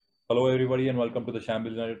Hello, everybody, and welcome to the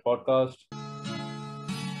Shambles United podcast.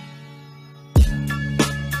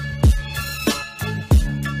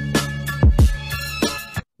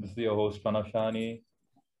 This is your host, Pranav Shahaney.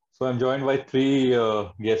 So, I'm joined by three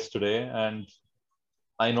guests today, and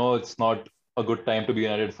I know it's not a good time to be a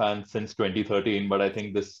United fan since 2013, but I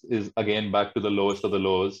think this is again back to the lowest of the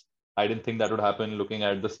lows. I didn't think that would happen looking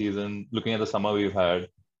at the season, looking at the summer we've had.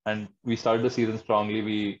 And we started the season strongly.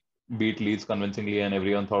 We beat Leeds convincingly, and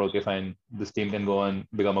everyone thought, okay, fine, this team can go and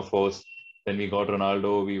become a force. Then we got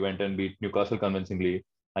Ronaldo. We went and beat Newcastle convincingly.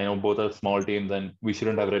 I know both are small teams, and we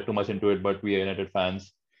shouldn't have read too much into it, but we are United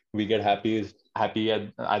fans. We get happy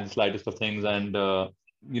at the slightest of things, and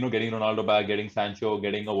getting Ronaldo back, getting Sancho,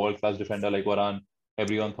 getting a world-class defender like Varane,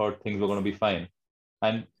 everyone thought things were going to be fine.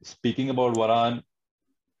 And speaking about Varane,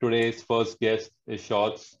 today's first guest is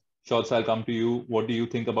Shots. Shots, I'll come to you. What do you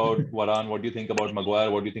think about Varane? What do you think about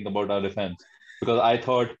Maguire? What do you think about our defense? Because I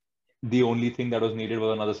thought the only thing that was needed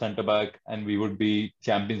was another centre back, and we would be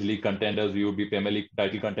Champions League contenders. We would be Premier League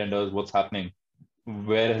title contenders. What's happening?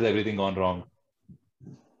 Where has everything gone wrong?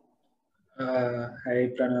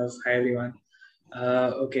 Hi Pranav, hi everyone.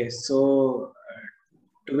 Okay, so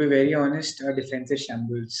to be very honest, our defense is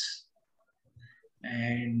shambles,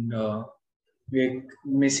 and we're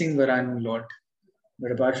missing Varane a lot.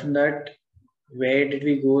 But apart from that, where did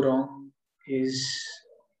we go wrong is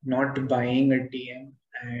not buying a TM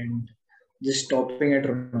and just stopping at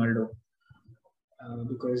Ronaldo,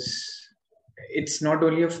 because it's not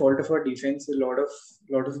only a fault of our defense. A lot of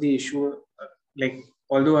the issue, like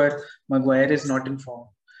although our Maguire is not in form,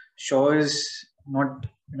 Shaw is not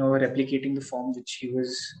replicating the form which he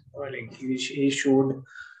was he showed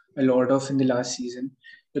a lot of in the last season.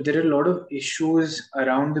 But there are a lot of issues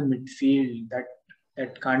around the midfield that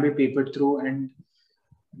can't be papered through, and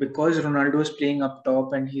because Ronaldo is playing up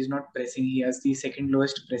top and he's not pressing, he has the second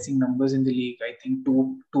lowest pressing numbers in the league. I think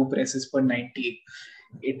two presses per 90.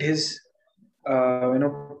 It has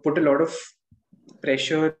put a lot of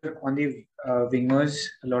pressure on the wingers,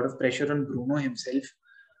 a lot of pressure on Bruno himself,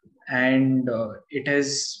 and it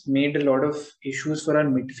has made a lot of issues for our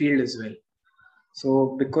midfield as well.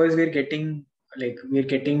 So because we're getting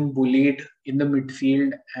bullied in the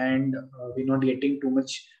midfield, and we're not getting too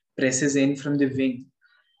much presses in from the wing,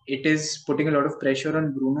 it is putting a lot of pressure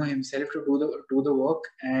on Bruno himself to do the work,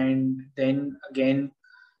 and then again,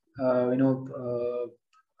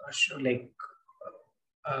 like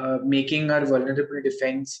making our vulnerable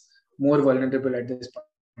defense more vulnerable at this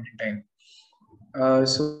point in time.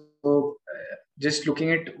 Just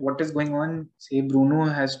looking at what is going on, say Bruno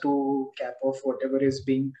has to cap off whatever is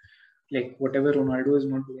being whatever Ronaldo is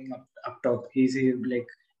not doing up top. Like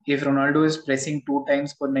if Ronaldo is pressing 2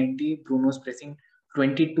 times per 90, Bruno is pressing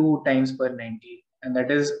 22 times per 90, and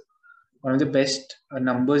that is one of the best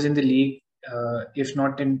numbers in the league, if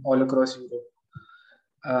not in all across Europe.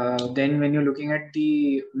 Then when you're looking at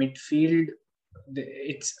the midfield,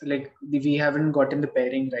 it's like we haven't gotten the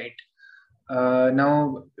pairing right.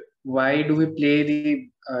 Now, why do we play the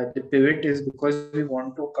pivot is because we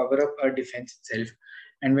want to cover up our defense itself.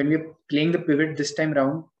 And when we're playing the pivot this time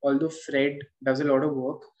round, although Fred does a lot of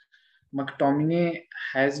work, McTominay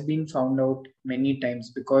has been found out many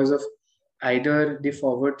times because of either the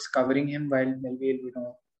forwards covering him while the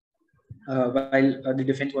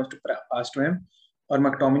defense wants to pass to him, or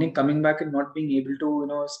McTominay coming back and not being able to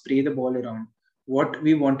spray the ball around. What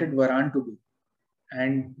we wanted Varane to do,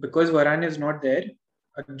 and because Varane is not there,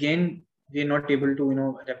 again we're not able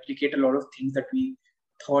to replicate a lot of things that we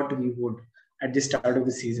thought we would at the start of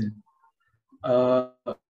the season. Apart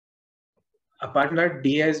from that,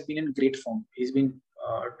 D has been in great form. He's been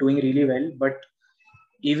doing really well. But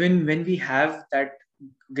even when we have that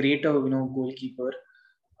great goalkeeper,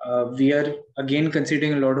 we are again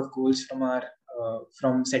considering a lot of goals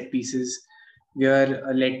from set pieces. We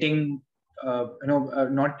are letting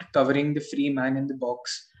not covering the free man in the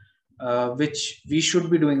box, which we should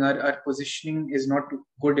be doing. Our positioning is not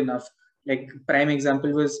good enough. Like prime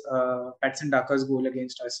example was Patson Daka's goal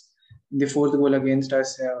against us, the fourth goal against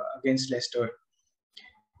us against Leicester.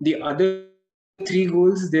 The other 3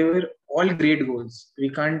 goals, they were all great goals.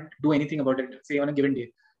 We can't do anything about it, say on a given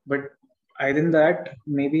day. But other than that,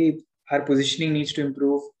 maybe our positioning needs to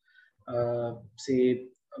improve. Say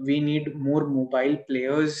we need more mobile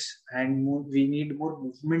players, and we need more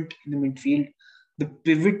movement in the midfield. The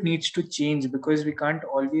pivot needs to change because we can't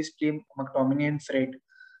always play McTominay and Fred.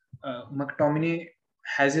 McTominay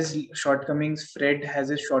has his shortcomings, Fred has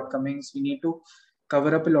his shortcomings. We need to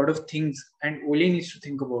cover up a lot of things, and Ole needs to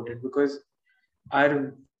think about it because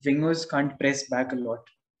our wingers can't press back a lot.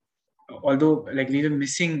 Although we were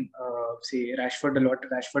missing say Rashford a lot.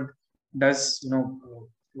 Rashford does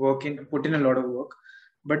put in a lot of work,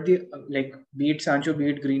 but the like be it Sancho, be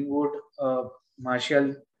it Greenwood,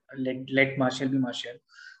 Martial, let Martial be Martial,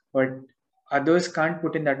 but others can't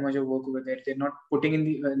put in that much of work over there. They're not putting in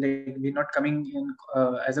the they're not coming in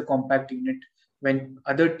as a compact unit when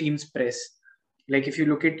other teams press. Like if you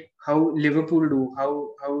look at how Liverpool do, how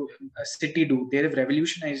City do, they have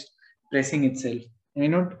revolutionized pressing itself.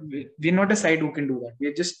 And we're not a side who can do that.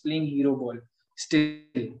 We're just playing hero ball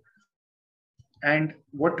still. And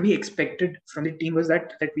what we expected from the team was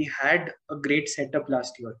that we had a great setup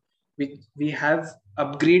last year. We have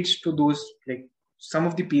upgrades to those, like some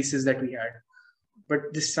of the pieces that we had,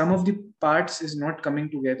 but the sum of the parts is not coming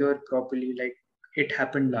together properly like it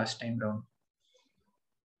happened last time round.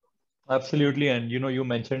 Absolutely. And you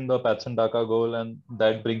mentioned the Patson Daka goal, and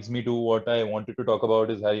that brings me to what I wanted to talk about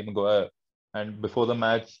is Harry Maguire. And before the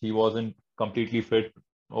match, he wasn't completely fit.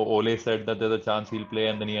 Ole said that there's a chance he'll play,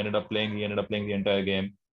 and then he ended up playing. He ended up playing the entire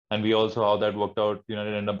game. And we also how that worked out.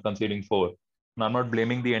 United ended up conceding 4. And I'm not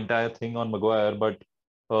blaming the entire thing on Maguire, but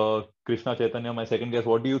Krishna Chaitanya, my second guess,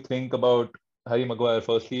 what do you think about Harry Maguire?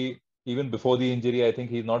 Firstly, even before the injury, I think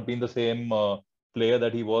he's not been the same player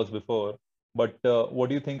that he was before. But what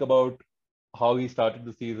do you think about how he started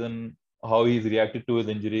the season, how he's reacted to his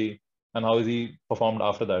injury, and how has he performed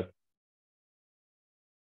after that?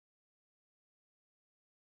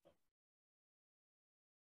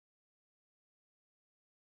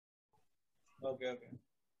 Okay.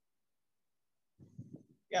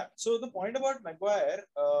 Yeah. So the point about Maguire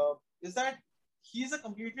is that he's a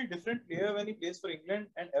completely different player when he plays for England.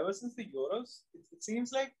 And ever since the Euros, it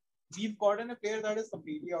seems like we've gotten a player that is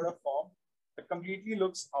completely out of form, that completely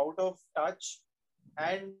looks out of touch.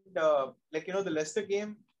 And the Leicester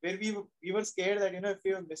game where we were scared that if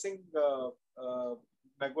we were missing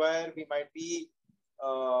Maguire, we might be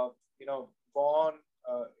gone.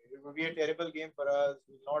 It would be a terrible game for us.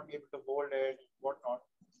 We will not be able to hold it, whatnot.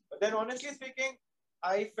 But then, honestly speaking,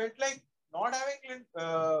 I felt like not having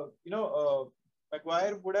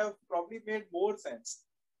Maguire would have probably made more sense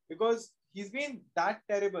because he's been that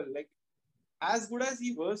terrible. Like as good as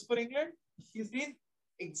he was for England, he's been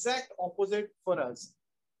exact opposite for us,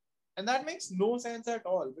 and that makes no sense at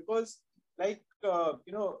all because like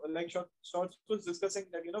Shorts was discussing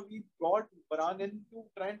that we brought Varane in to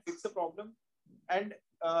try and fix the problem and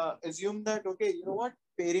assume that okay,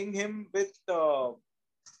 pairing him with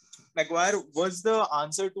Maguire was the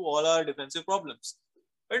answer to all our defensive problems.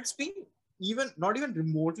 But it's been not even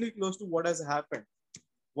remotely close to what has happened.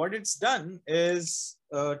 What it's done is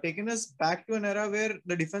taken us back to an era where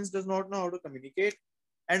the defense does not know how to communicate.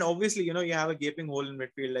 And obviously, you have a gaping hole in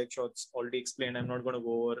midfield, like Shorts already explained. I'm not going to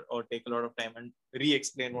go over or take a lot of time and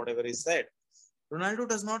re-explain whatever is said. Ronaldo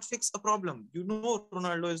does not fix a problem.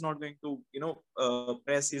 Ronaldo is not going to,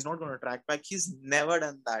 press. He's not going to track back. He's never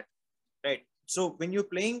done that, right? So when you're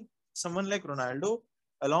playing someone like Ronaldo,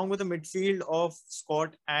 along with a midfield of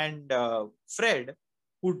Scott and Fred,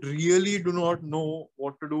 who really do not know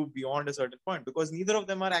what to do beyond a certain point because neither of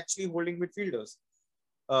them are actually holding midfielders.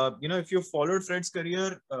 If you followed Fred's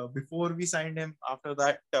career before we signed him, after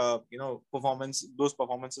that, those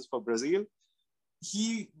performances for Brazil,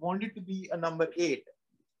 he wanted to be a number 8.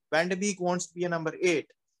 Van de Beek wants to be a number 8.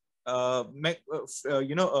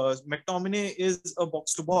 McTominay is a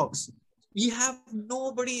box to box. We have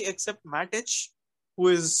nobody except Matic, who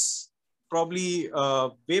is probably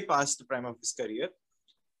way past the prime of his career.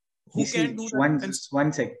 Who can do that?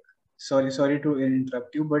 One sec. Sorry to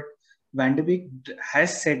interrupt you, but Van de Beek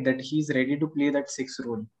has said that he's ready to play that 6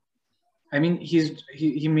 role. I mean, he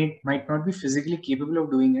might not be physically capable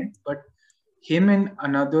of doing it, but him and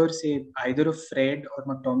another, say, either a Fred or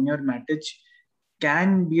McTominay or Matic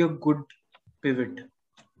can be a good pivot.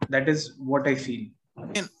 That is what I feel.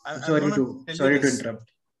 Sorry to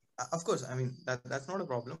interrupt. Of course, I mean that's not a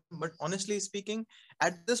problem. But honestly speaking,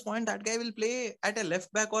 at this point, that guy will play at a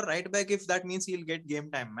left back or right back if that means he'll get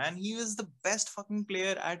game time. Man, he was the best fucking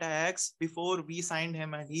player at Ajax before we signed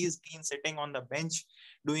him, and he's been sitting on the bench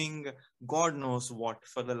doing God knows what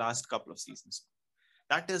for the last couple of seasons.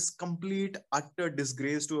 That is complete utter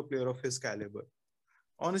disgrace to a player of his caliber.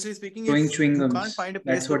 Honestly speaking, if you can't find a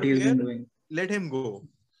place for the player, let him go.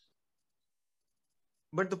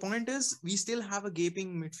 But the point is, we still have a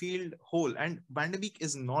gaping midfield hole, and Van de Beek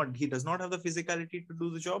he does not have the physicality to do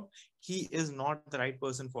the job. He is not the right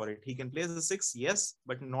person for it. He can play as a 6, yes,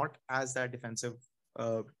 but not as that defensive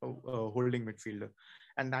holding midfielder.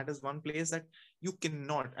 And that is one place that you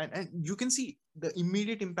cannot, and you can see the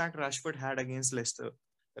immediate impact Rashford had against Leicester,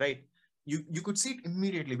 right? You could see it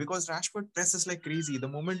immediately because Rashford presses like crazy. The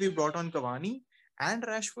moment we brought on Cavani and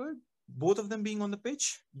Rashford, both of them being on the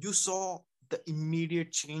pitch, you saw the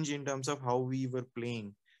immediate change in terms of how we were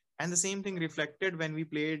playing. And the same thing reflected when we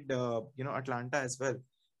played, Atlanta as well.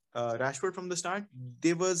 Rashford from the start,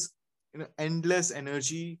 there was endless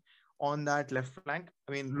energy on that left flank.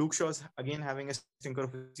 I mean, Luke Shaw's again having a stinker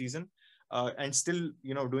of a season, and still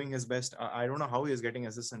doing his best. I don't know how he is getting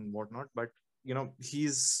assists and whatnot, but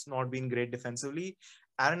he's not been great defensively.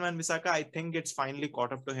 Aaron Wan-Bissaka, I think it's finally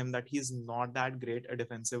caught up to him that he's not that great a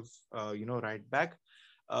defensive, right back.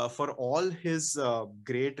 For all his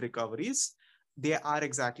great recoveries, they are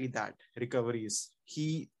exactly that, recoveries.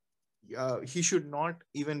 He should not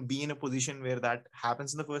even be in a position where that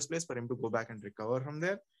happens in the first place for him to go back and recover from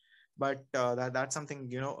there. But that's something,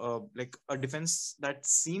 like a defense that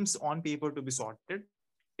seems on paper to be sorted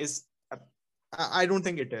is, I don't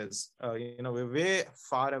think it is. We're way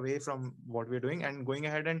far away from what we're doing, and going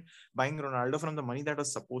ahead and buying Ronaldo from the money that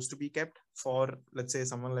was supposed to be kept for, let's say,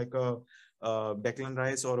 someone like a Declan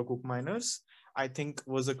Rice or a Cook Miners, I think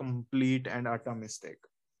was a complete and utter mistake.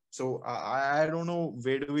 So I don't know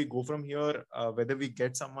where do we go from here. Whether we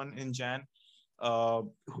get someone in Jan, uh,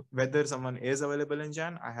 whether someone is available in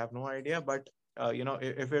Jan, I have no idea. But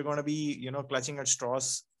if we're going to be clutching at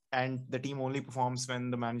straws and the team only performs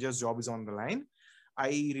when the manager's job is on the line, I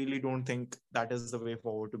really don't think that is the way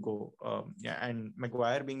forward to go. And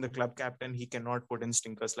Maguire being the club captain, he cannot put in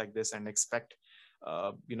stinkers like this and expect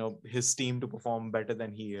his team to perform better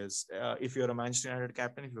than he is. If you're a Manchester United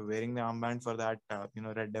captain, if you're wearing the armband for that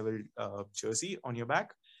Red Devil jersey on your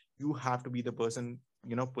back, you have to be the person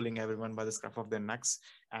pulling everyone by the scruff of their necks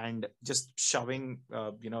and just shoving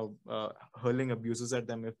hurling abuses at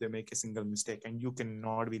them if they make a single mistake. And you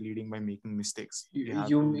cannot be leading by making mistakes. You have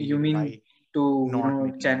to You lead mean by to not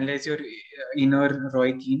making channelize your inner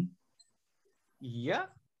Roy Keane? Yeah,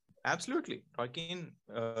 absolutely. Roy Keane,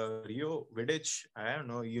 Rio, Vidic, I don't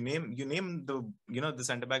know. You name the the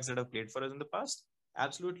centre backs that have played for us in the past.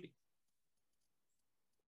 Absolutely.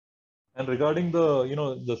 And regarding the,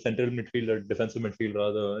 the central midfield or defensive midfield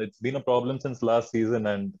rather, it's been a problem since last season.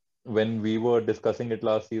 And when we were discussing it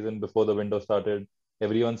last season before the window started,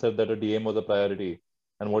 everyone said that a DM was a priority.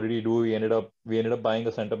 And what did he do? We ended up buying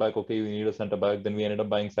a centre back. Okay, we need a centre back. Then we ended up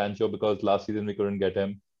buying Sancho because last season we couldn't get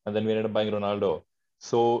him. And then we ended up buying Ronaldo.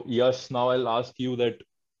 So Yash, now I'll ask you that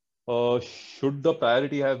should the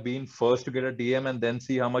priority have been first to get a DM and then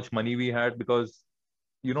see how much money we had? Because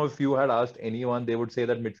if you had asked anyone, they would say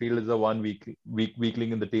that midfield is the one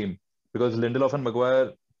weakling in the team because Lindelof and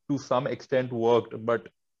Maguire to some extent worked, but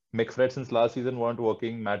McFred since last season weren't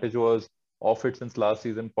working. Matic was off it since last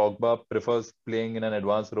season. Pogba prefers playing in an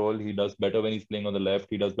advanced role. He does better when he's playing on the left.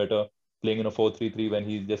 He does better playing in a 4-3-3 when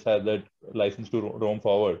he just has that license to roam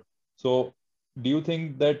forward. So, do you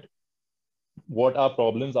think that what our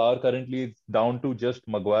problems are currently is down to just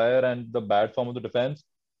Maguire and the bad form of the defense,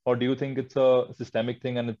 or do you think it's a systemic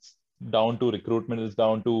thing and it's down to recruitment, it's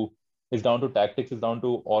down to tactics, it's down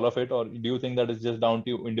to all of it, or do you think that it's just down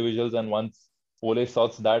to individuals and once Ole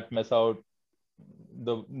sorts that mess out,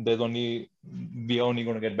 we're only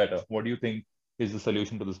going to get better? What do you think is the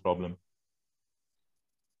solution to this problem?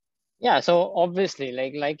 Yeah, so obviously,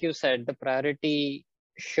 like you said, the priority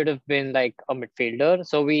should have been like a midfielder.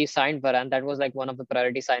 So we signed Varane. That was like one of the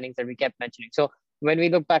priority signings that we kept mentioning. So when we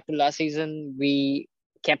look back to last season, we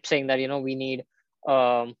kept saying that we need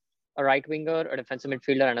a right winger, a defensive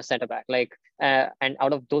midfielder, and a centre back. And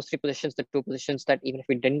out of those three positions, the two positions that even if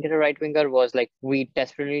we didn't get a right winger was like we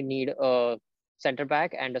desperately need a centre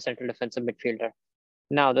back and a central defensive midfielder.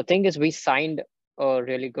 Now the thing is, we signed a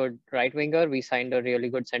really good right winger, we signed a really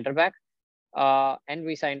good centre back, and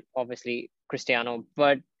we signed obviously Cristiano.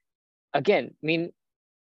 But again, I mean,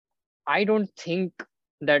 I don't think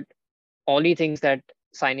that Oli thinks that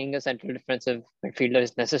signing a central defensive midfielder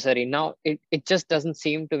is necessary. Now, it just doesn't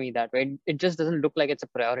seem to me that way. It just doesn't look like it's a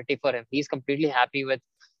priority for him. He's completely happy with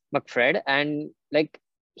McFred, and like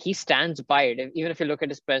he stands by it. Even if you look at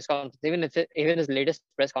his press conference, even his latest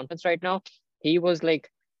press conference right now, he was like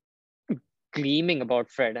gleaming about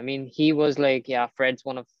Fred. I mean, he was like, yeah, Fred's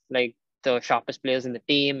one of like the sharpest players in the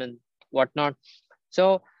team and whatnot.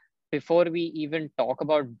 So before we even talk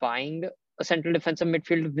about buying a central defensive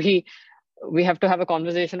midfield, we have to have a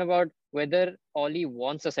conversation about whether Oli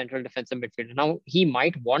wants a central defensive midfielder. Now he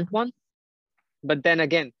might want one, but then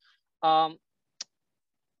again,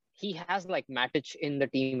 he has like Matic in the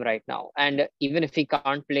team right now, and even if he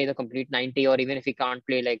can't play the complete 90, or even if he can't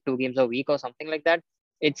play like 2 games a week or something like that,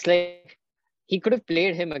 it's like he could have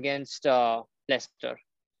played him against Leicester,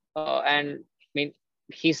 and I mean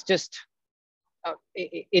he's just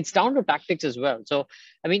it's down to tactics as well. So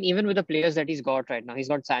I mean, even with the players that he's got right now, he's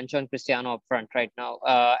got Sancho and Cristiano up front right now,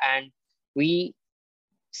 and we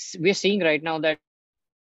we're seeing right now that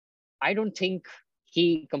I don't think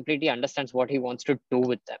he completely understands what he wants to do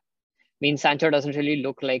with them. I mean, Sancho doesn't really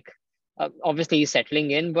look like, obviously he's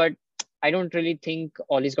settling in, but I don't really think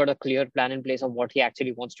Ollie's got a clear plan in place of what he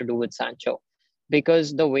actually wants to do with Sancho.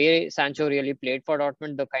 Because the way Sancho really played for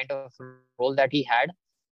Dortmund, the kind of role that he had,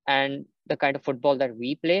 and the kind of football that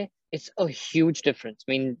we play, it's a huge difference.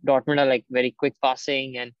 I mean, Dortmund are like very quick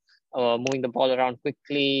passing and moving the ball around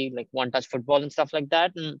quickly, like one touch football and stuff like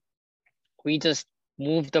that. And we just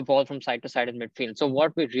move the ball from side to side in midfield. So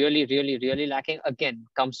what we really lacking again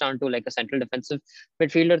comes down to like a central defensive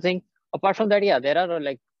midfielder thing. Apart from that, yeah, there are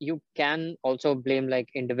like you can also blame like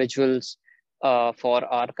individuals for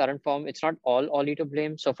our current form. It's not all Ollie to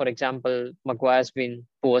blame. So for example, Maguire's been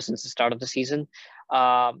poor since the start of the season.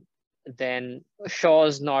 Um, then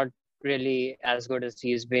Shaw's not really as good as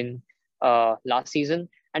he's been last season.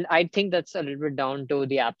 And I think that's a little bit down to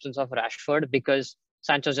the absence of Rashford because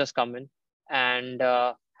Sancho's just come in and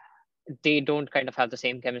they don't kind of have the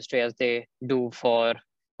same chemistry as they do for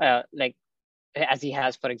like as he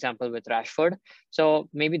has, for example, with Rashford. So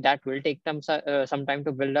maybe that will take them some time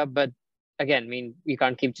to build up. But again, I mean, we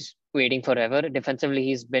can't keep just waiting forever. Defensively,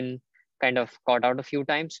 he's been kind of caught out a few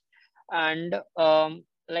times, and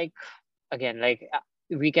like again, like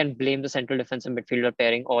we can blame the central defense and midfielder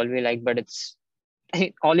pairing all we like, but it's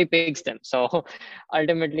Ollie picks them. So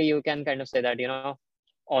ultimately, you can kind of say that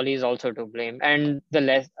Ollie is also to blame, and the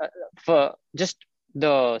less for just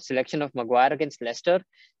the selection of Maguire against Leicester,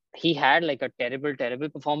 he had like a terrible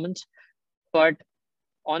performance. But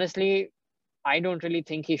honestly, I don't really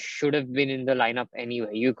think he should have been in the lineup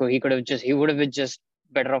anyway. He would have been just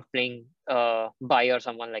better off playing Bai or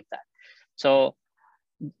someone like that. So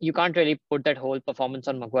you can't really put that whole performance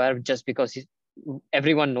on Maguire just because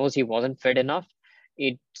everyone knows he wasn't fit enough.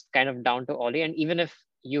 It's kind of down to Ollie. And even if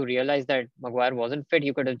you realize that Maguire wasn't fit,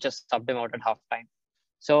 you could have just subbed him out at halftime.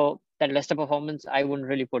 So that Leicester performance, I wouldn't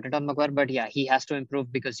really put it on Maguire, but yeah, he has to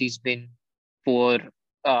improve because he's been poor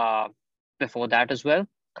uh, before that as well.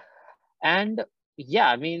 And yeah,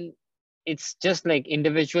 I mean, it's just like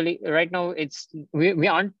individually right now, we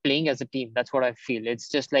aren't playing as a team. That's what I feel. It's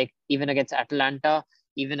just like even against Atalanta,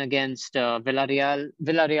 even against Villarreal,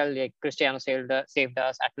 like Cristiano saved us.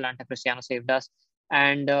 Atalanta, Cristiano saved us.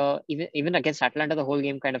 And even against Atalanta, the whole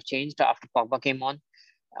game kind of changed after Pogba came on.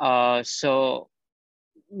 So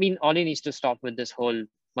I mean, Ollie needs to stop with this whole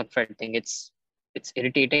McFred thing. It's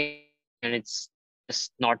irritating and it's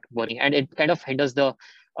just not working, and it kind of hinders the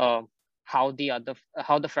uh, how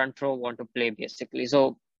the front row want to play basically.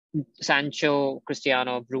 So Sancho,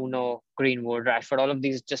 Cristiano, Bruno, Greenwood, Rashford, all of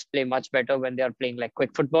these just play much better when they are playing like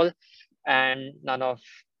quick football, and none of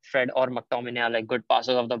Fred or McTominay are like good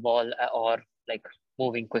passers of the ball or like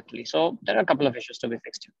moving quickly. So there are a couple of issues to be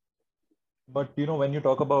fixed here. But when you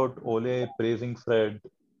talk about Ole praising Fred,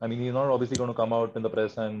 I mean, he's not obviously going to come out in the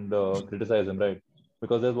press and criticize him, right?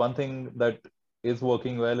 Because there's one thing that is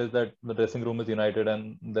working well is that the dressing room is united,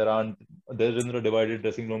 and there isn't a divided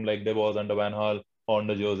dressing room like there was under Van Gaal or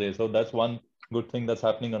under Jose. So that's one good thing that's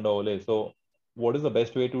happening under Ole. So what is the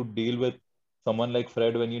best way to deal with someone like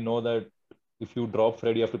Fred when you know that if you drop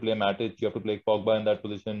Fred, you have to play Matic, you have to play Pogba in that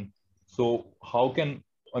position. So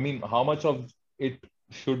how much of it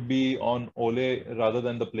should be on Ole rather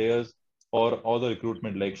than the players or the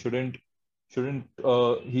recruitment? Like, shouldn't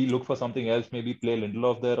he look for something else? Maybe play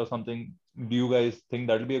Lindelof there or something. Do you guys think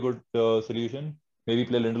that'll be a good solution? Maybe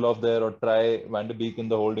play Lindelof there or try Van de Beek in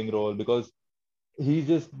the holding role, because he's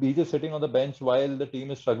just sitting on the bench while the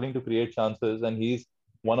team is struggling to create chances, and he's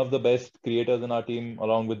one of the best creators in our team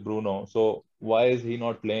along with Bruno. So why is he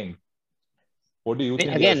not playing? What do you I mean,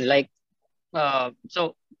 think, again, Yash? like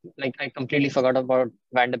so like I completely forgot about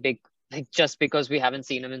Van de Beek, like just because we haven't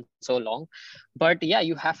seen him in so long. But yeah,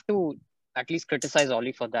 you have to at least criticize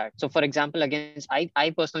Ollie for that. So for example, against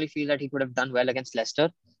I personally feel that he could have done well against Leicester.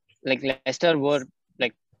 Like Leicester were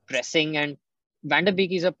like pressing, and Van de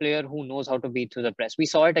Beek is a player who knows how to beat through the press. We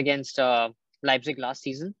saw it against Leipzig last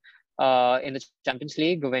season in the Champions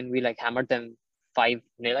League when we like hammered them 5-0,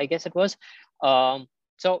 I guess it was.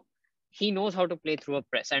 So he knows how to play through a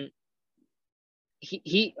press, and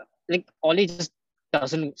he like Ollie just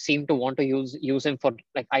doesn't seem to want to use him for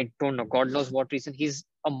like I don't know, God knows what reason. He's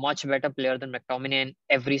a much better player than McTominay in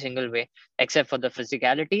every single way, except for the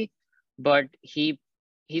physicality. But he's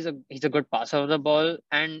a good passer of the ball,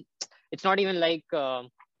 and it's not even like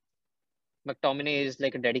McTominay is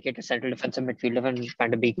like a dedicated central defensive midfielder and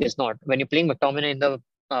Van de Beek is not. When you're playing McTominay in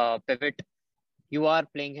the pivot, you are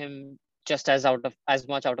playing him just as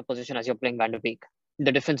much out of position as you're playing Van de Beek.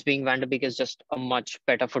 The difference being Van de Beek is just a much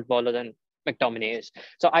better footballer than McTominay is.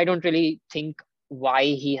 So I don't really think why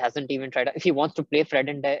he hasn't even tried. If he wants to play Fred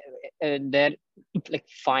in there, like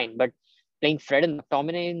fine, but playing Fred and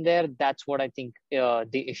McTominay in there, that's what I think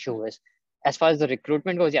the issue is. As far as the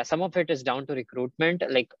recruitment goes, yeah, some of it is down to recruitment.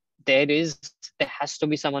 Like there has to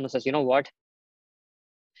be someone who says, you know what,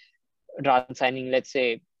 rather than signing, let's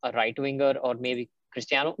say, a right winger or maybe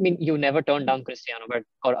Cristiano. I mean, you never turned down Cristiano, but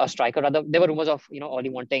or a striker. Rather, there were rumors of Oli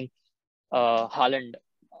wanting Haaland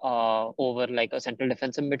over like a central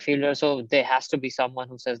defensive midfielder. So there has to be someone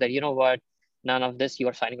who says that, you know what, none of this. You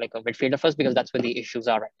are signing like a midfielder first because that's where the issues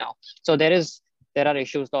are right now. So there are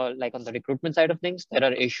issues like on the recruitment side of things. There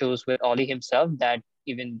are issues with Oli himself that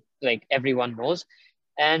even like everyone knows,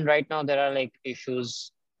 and right now there are like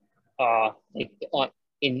issues like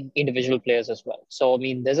in individual players as well. So I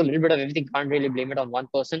mean, there's a little bit of everything. Can't really blame it on one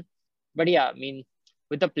person, but yeah, I mean,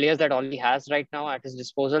 with the players that Oli has right now at his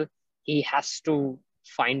disposal, he has to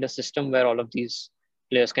find a system where all of these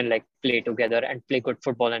players can like play together and play good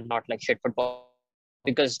football and not like shit football.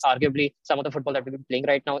 Because arguably, some of the football that we've been playing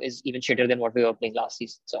right now is even shitter than what we were playing last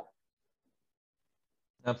season. So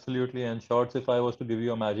Absolutely. And Shorts, if I was to give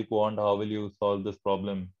you a magic wand, how will you solve this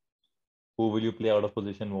problem? Who will you play out of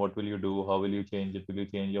position? What will you do? How will you change it? Will you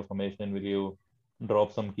change your formation? Will you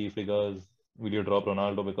drop some key figures? Will you drop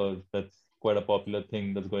Ronaldo? Because that's quite a popular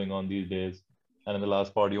thing that's going on these days. And in the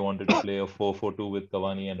last part, you wanted to play a 4-4-2 with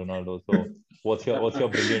Cavani and Ronaldo. So what's your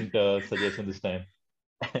brilliant suggestion this time?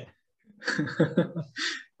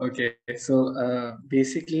 Okay, so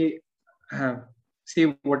basically, see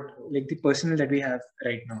what like the personnel that we have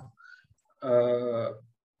right now,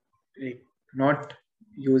 like not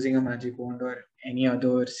using a magic wand or any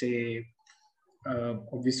other say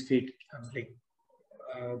obvious fate like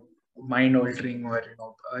uh, mind altering or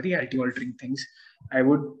reality altering things. I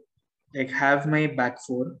would like have my back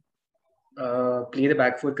four, play the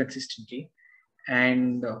back four consistently,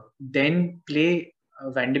 and then play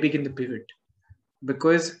Van de Beek in the pivot.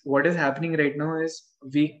 Because what is happening right now is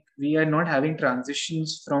we are not having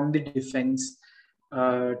transitions from the defense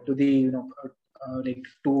to the like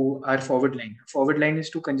to our forward line. Forward line is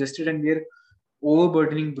too congested, and we are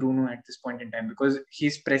overburdening Bruno at this point in time because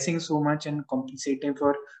he's pressing so much and compensating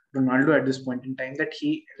for Ronaldo at this point in time that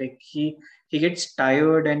he gets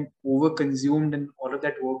tired and overconsumed and all of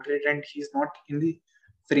that work rate, and he's not in the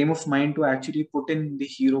frame of mind to actually put in the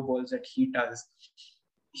hero balls that he does.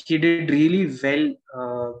 He did really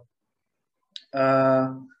well.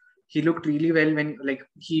 He looked really well when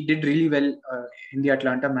he did really well in the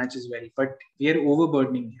Atlanta match as well. But we are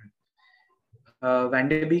overburdening him. Van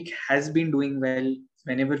de Beek has been doing well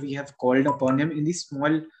whenever we have called upon him in the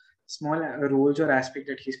small roles or aspect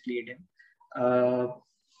that he's played in.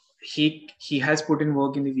 He has put in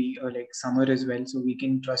work in the like summer as well, so we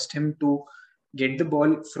can trust him to get the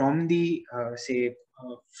ball from the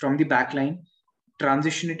from the back line,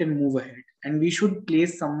 transition it and move ahead. And we should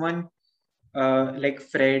place someone like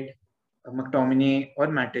Fred, McTominay, or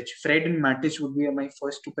Matic. Fred and Matic would be my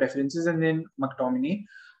first two preferences, and then McTominay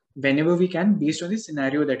whenever we can, based on the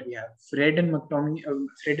scenario that we have. Fred and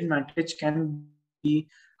Matic can be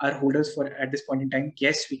our holders for at this point in time.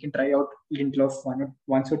 Yes, we can try out Lindelof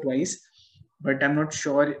once or twice, but I'm not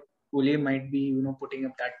sure Ole might be putting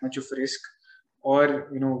up that much of risk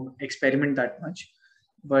or experiment that much.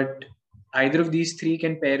 But either of these three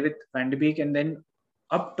can pair with Van de Beek, and then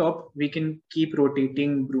up top we can keep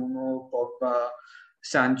rotating Bruno, Pogba,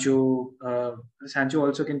 Sancho. Sancho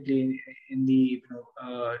also can play in the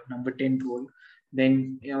number 10 role.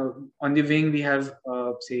 Then on the wing we have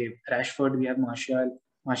say Rashford, we have Martial.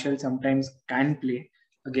 Martial sometimes can play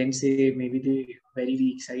against say maybe the very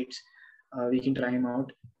weak sides. We can try him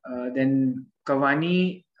out. Then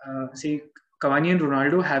Cavani, Cavani and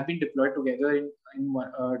Ronaldo have been deployed together in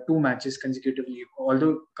two matches consecutively.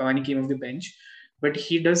 Although Cavani came off the bench, but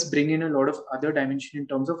he does bring in a lot of other dimension in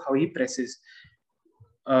terms of how he presses.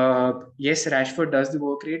 Yes, Rashford does the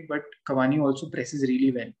work rate, but Cavani also presses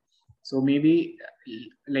really well. So maybe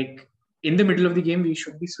like in the middle of the game, we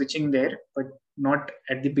should be switching there, but not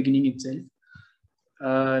at the beginning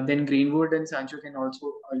itself. Then Greenwood and Sancho can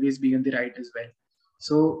also always be on the right as well.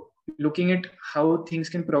 So looking at how things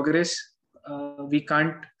can progress, we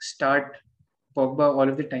can't start Pogba all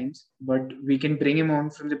of the times, but we can bring him on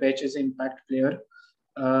from the bench as an impact player.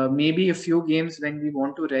 Maybe a few games when we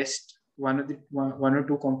want to rest one or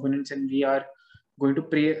two components, and we are going to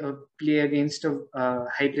play against a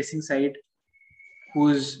high pressing side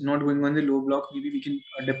who's not going on the low block. Maybe we can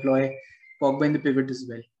deploy Pogba in the pivot as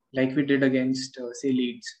well, like we did against say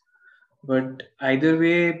Leeds. But either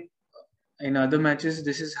way, in other matches,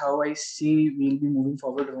 this is how I see we'll be moving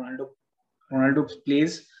forward. Ronaldo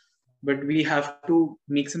plays but we have to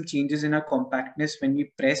make some changes in our compactness when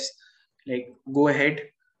we press, like go ahead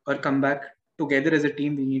or come back together as a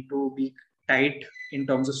team. We need to be tight in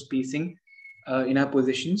terms of spacing in our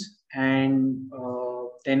positions, and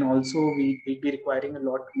then also we'll be requiring a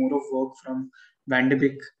lot more of work from Van de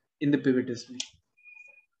Beek in the pivot as well.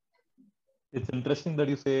 It's interesting that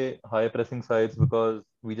you say high pressing sides because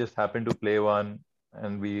we just happen to play one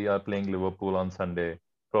and we are playing Liverpool on Sunday.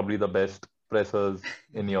 Probably the best pressers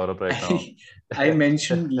in Europe right now. I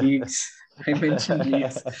mentioned Leeds. I mentioned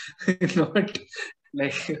Leeds, not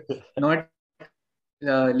like not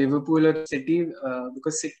Liverpool or City,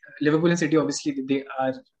 because Liverpool and City obviously they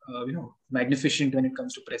are magnificent when it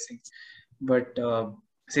comes to pressing, but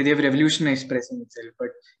say they have revolutionized pressing itself. But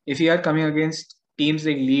if you are coming against teams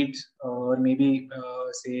like Leeds or maybe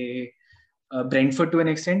say Brentford to an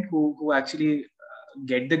extent, who actually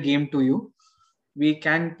get the game to you, we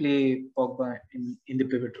can play Pogba in the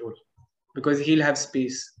pivot role because he'll have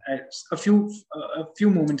space, a few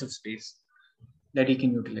moments of space that he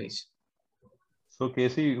can utilize. So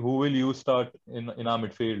Casey, who will you start in our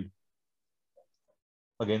midfield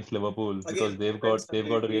against Liverpool? Because they've got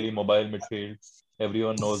a really mobile midfield.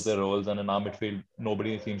 Everyone knows their roles, and in our midfield,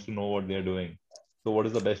 nobody seems to know what they're doing. So what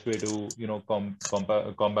is the best way to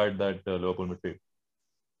combat that Liverpool midfield?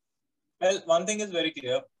 Well, one thing is very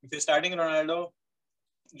clear. If you're starting Ronaldo,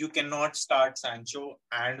 you cannot start Sancho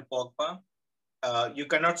and Pogba. You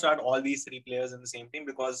cannot start all these three players in the same team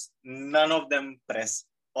because none of them press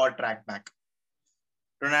or track back.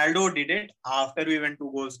 Ronaldo did it after we went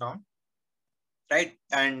 2 goals down, right?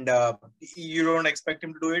 And you don't expect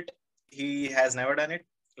him to do it. He has never done it,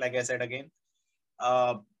 like I said again.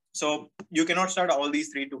 So you cannot start all these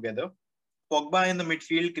three together. Pogba in the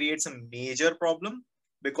midfield creates a major problem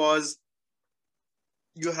because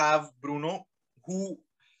you have Bruno who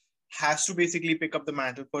has to basically pick up the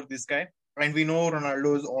mantle for this guy. And we know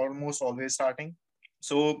Ronaldo is almost always starting.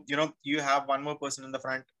 So, you have one more person in the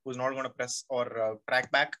front who's not going to press or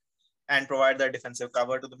track back and provide that defensive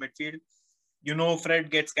cover to the midfield. Fred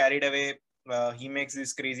gets carried away. He makes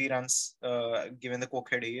these crazy runs, given the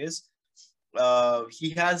cokehead he is. He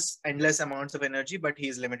has endless amounts of energy, but he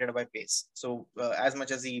is limited by pace. So, as much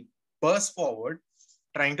as he bursts forward,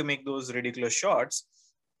 trying to make those ridiculous shots,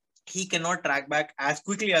 he cannot track back as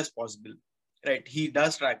quickly as possible. Right? He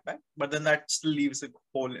does track back, but then that still leaves a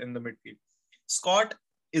hole in the midfield. Scott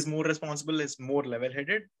is more responsible, is more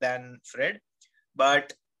level-headed than Fred,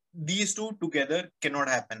 but these two together cannot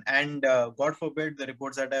happen. And God forbid, the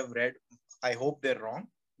reports that I've read, I hope they're wrong,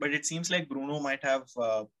 but it seems like Bruno might have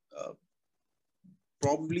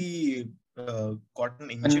probably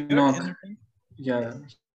gotten injured in the team. Yeah,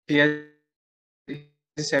 he has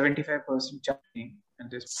a 75% chance at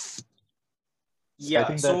this. Yeah,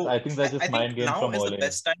 I think that's just mind games from now is Ole. the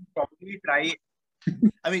best time to probably try.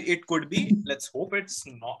 I mean, it could be. Let's hope it's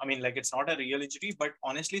not. I mean, it's not a real injury, but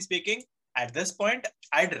honestly speaking, at this point,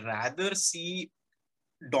 I'd rather see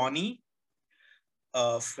Donny,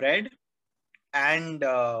 Fred, and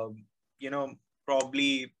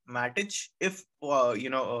probably Matic if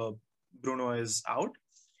Bruno is out,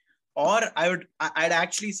 or I'd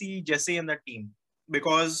actually see Jesse in that team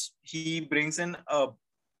because he brings in a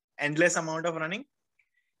endless amount of running.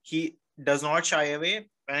 He does not shy away,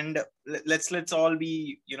 and let's all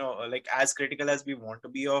be as critical as we want to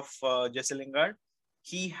be of Jesse Lingard.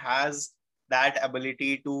 He has that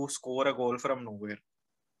ability to score a goal from nowhere.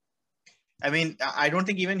 I mean, I don't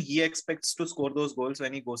think even he expects to score those goals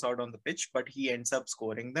when he goes out on the pitch, but he ends up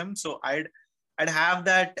scoring them. So I'd have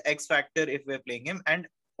that X factor if we're playing him, and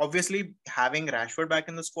obviously having Rashford back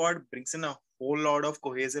in the squad brings in a whole lot of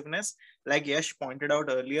cohesiveness. Like Yash pointed out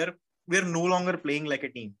earlier, we're no longer playing like a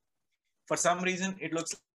team. For some reason, it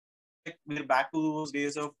looks like we're back to those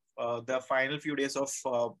days of the final few days of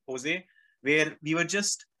Jose, where we were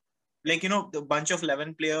just the bunch of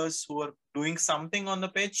 11 players who are doing something on the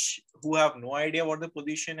pitch, who have no idea what the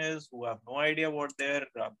position is, who have no idea what their,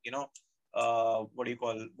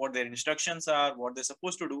 what their instructions are, what they're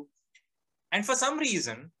supposed to do. And for some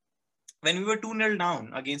reason, when we were 2-0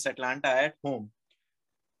 down against Atlanta at home,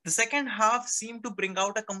 the second half seemed to bring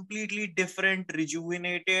out a completely different,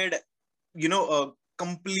 rejuvenated,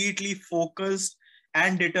 completely focused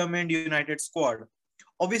and determined United squad.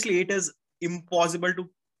 Obviously, it is impossible to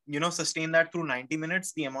sustain that through 90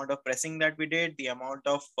 minutes. The amount of pressing that we did, the amount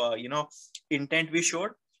of intent we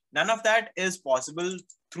showed, none of that is possible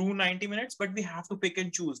through 90 minutes, but we have to pick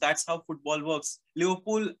and choose. That's how football works.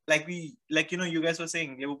 Liverpool, you guys were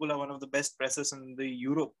saying, Liverpool are one of the best pressers in the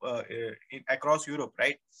Europe, across Europe,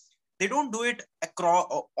 right? They don't do it across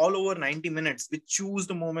all over 90 minutes. They choose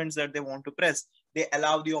the moments that they want to press. they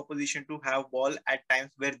allow the opposition to have ball at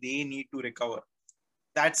times where they need to recover.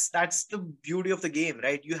 That's the beauty of the game,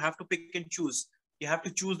 right? You have to pick and choose. You have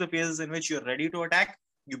to choose the phases in which you're ready to attack,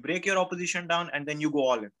 you break your opposition down, and then you go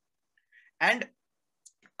all in. And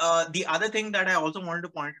the other thing that I also wanted to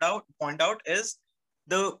point out is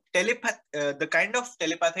the the kind of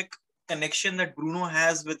telepathic connection that Bruno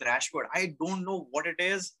has with Rashford. I don't know what it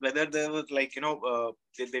is, whether there was like,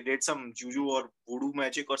 they did some juju or voodoo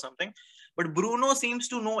magic or something, but Bruno seems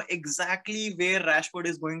to know exactly where Rashford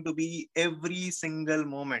is going to be every single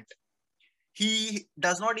moment. He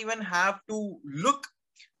does not even have to look,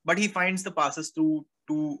 but he finds the passes to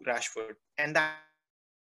Rashford. And that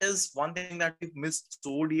is one thing that we've missed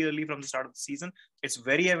so dearly from the start of the season. It's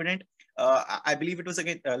very evident. I believe it was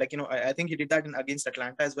again, I think he did that against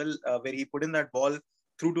Atlanta as well, where he put in that ball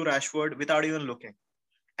through to Rashford without even looking.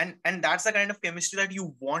 And that's the kind of chemistry that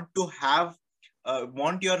you want to have,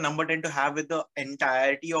 want your number 10 to have with the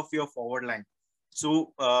entirety of your forward line.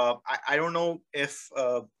 So I don't know if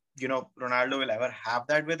Ronaldo will ever have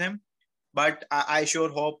that with him, but I sure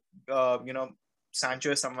hope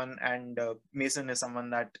Sancho is someone, and Mason is someone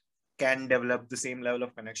that can develop the same level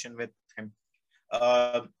of connection with him.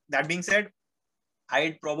 That being said,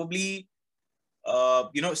 I'd probably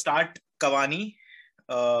start Cavani,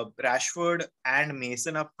 Rashford, and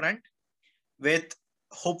Mason up front, with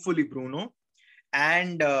hopefully Bruno.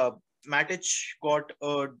 And Matic got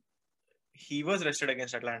he was rested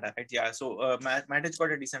against Atlanta, right? Yeah, so Matic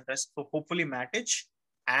got a decent rest. So hopefully Matic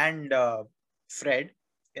and Fred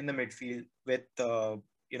in the midfield with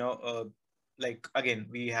like, again,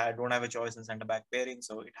 we don't have a choice in centre back pairing,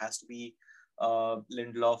 so it has to be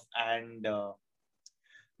Lindelof and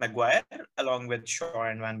Maguire along with Shaw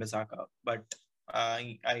and Van Bissaka. But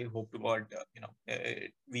I hope to God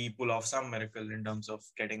we pull off some miracle in terms of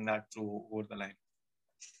getting that through over the line.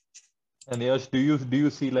 And Yash, do you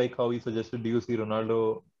see, like how he suggested, do you see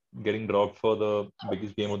Ronaldo getting dropped for the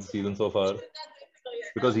biggest game of the season so far?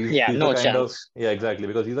 Because he's no the kind of, chance. yeah, exactly,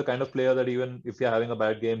 because he's the kind of player that even if you're having a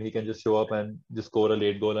bad game, he can just show up and just score a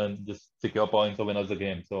late goal and just secure points or win us the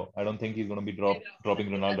game. So I don't think he's going to be dropping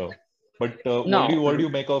Ronaldo. But what No, do you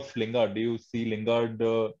make of Lingard? Do you see Lingard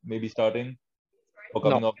maybe starting or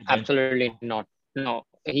coming no, off the bench? absolutely not. No,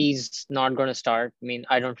 he's not going to start. I mean,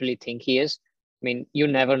 I don't really think he is. I mean, you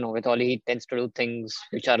never know. With Oli, he tends to do things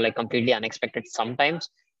which are like completely unexpected sometimes.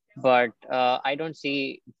 But I don't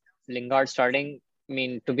see Lingard starting. I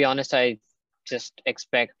mean, to be honest, I just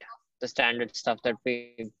expect the standard stuff that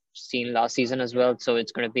we've seen last season as well. So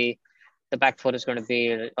it's going to be the back four is going to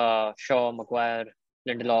be Shaw, Maguire,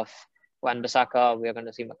 Lindelof, Wan Bissaka. We are going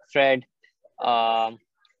to see Fred.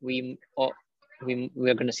 We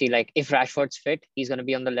we're going to see, like, if Rashford's fit, he's going to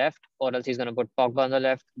be on the left, or else he's going to put Pogba on the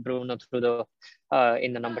left, Bruno through the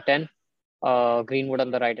in the number 10, Greenwood on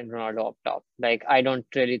the right, and Ronaldo up top. Like, I don't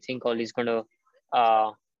really think Oli's going to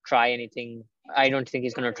try anything. I don't think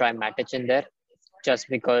he's going to try Matic in there, just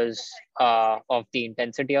because of the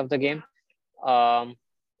intensity of the game.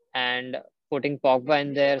 And putting Pogba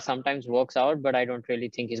in there sometimes works out, but I don't really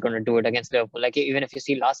think he's going to do it against Liverpool. Like, even if you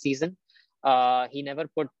see last season, he never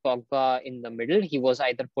put Pogba in the middle. He was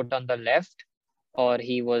either put on the left, or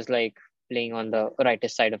he was like playing on the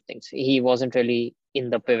rightist side of things. He wasn't really in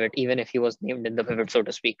the pivot, even if he was named in the pivot, so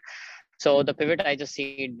to speak. So the pivot, I just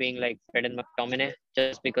see it being like Fred and McTominay,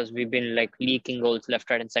 just because we've been like leaking goals left,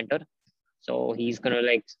 right, and center. So he's gonna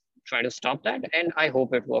like try to stop that, and I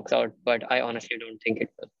hope it works out. But I honestly don't think it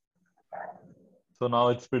will. So now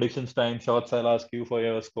it's predictions time. Shots, I'll ask you for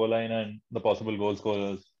your scoreline and the possible goal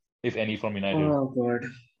scorers, if any, from United. Oh God.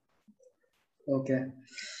 Okay.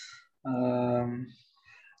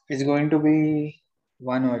 It's going to be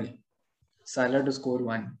 1-all. Salah to score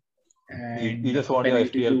one, and You just a want your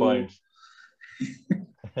penalty FPL to. points.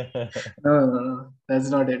 No, that's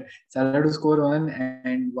not it. Salah to score one,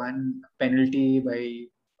 and one penalty by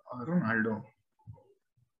Ronaldo.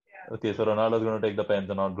 Okay, so Ronaldo's going to take the pens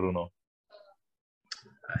and not Bruno.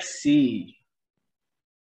 See.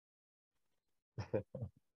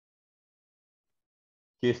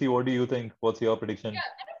 Casey, what do you think? What's your prediction?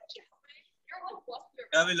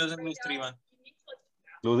 Yeah, we're losing 3-1.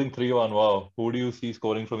 Losing 3-1. Wow. Who do you see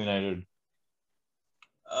scoring from United?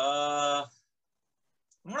 I'm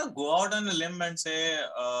gonna go out on a limb and say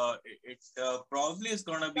it probably is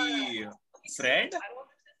gonna be Fred.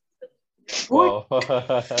 Wow.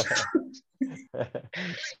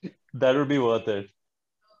 That would be worth it.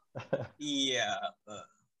 Yeah.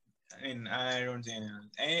 I mean, I don't see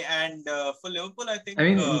anyone. And for Liverpool, I think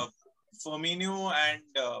Firmino and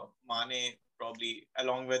Mane probably,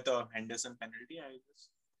 along with a Henderson penalty, I guess.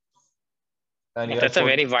 And That's a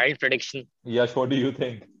very wild prediction. Yash, what do you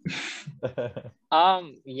think?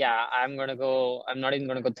 Yeah, I'm not even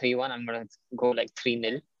gonna go 3-1. I'm gonna go like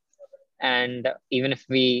 3-0. And even if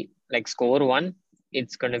we like score one,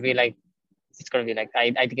 it's gonna be like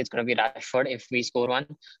I think it's gonna be Rashford if we score one.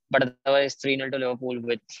 But otherwise 3-0 to Liverpool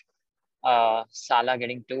with Salah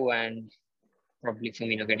getting 2 and probably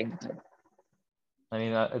Firmino getting the 3rd. I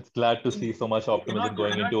mean, it's glad to see so much optimism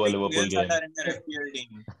going into a Liverpool game.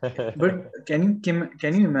 But can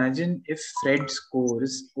you imagine if Fred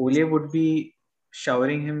scores, Ole would be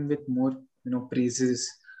showering him with more praises,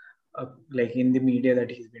 like in the media that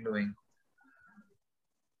he's been doing.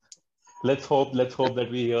 Let's hope that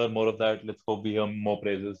we hear more of that. Let's hope we hear more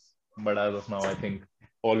praises. But as of now, I think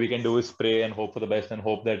all we can do is pray and hope for the best and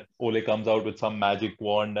hope that Ole comes out with some magic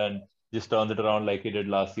wand and just turns it around like he did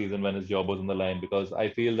last season when his job was on the line. Because I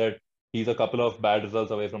feel that he's a couple of bad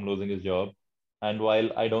results away from losing his job. And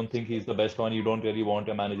while I don't think he's the best one, you don't really want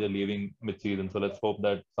a manager leaving mid-season. So let's hope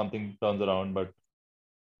that something turns around. But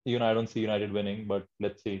I don't see United winning, but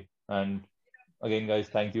let's see. And again, guys,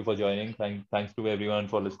 thank you for joining. Thanks to everyone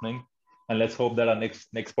for listening. And let's hope that our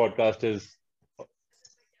next podcast is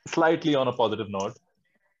slightly on a positive note.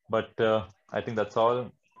 But I think that's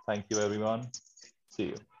all. Thank you, everyone. See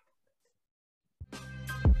you.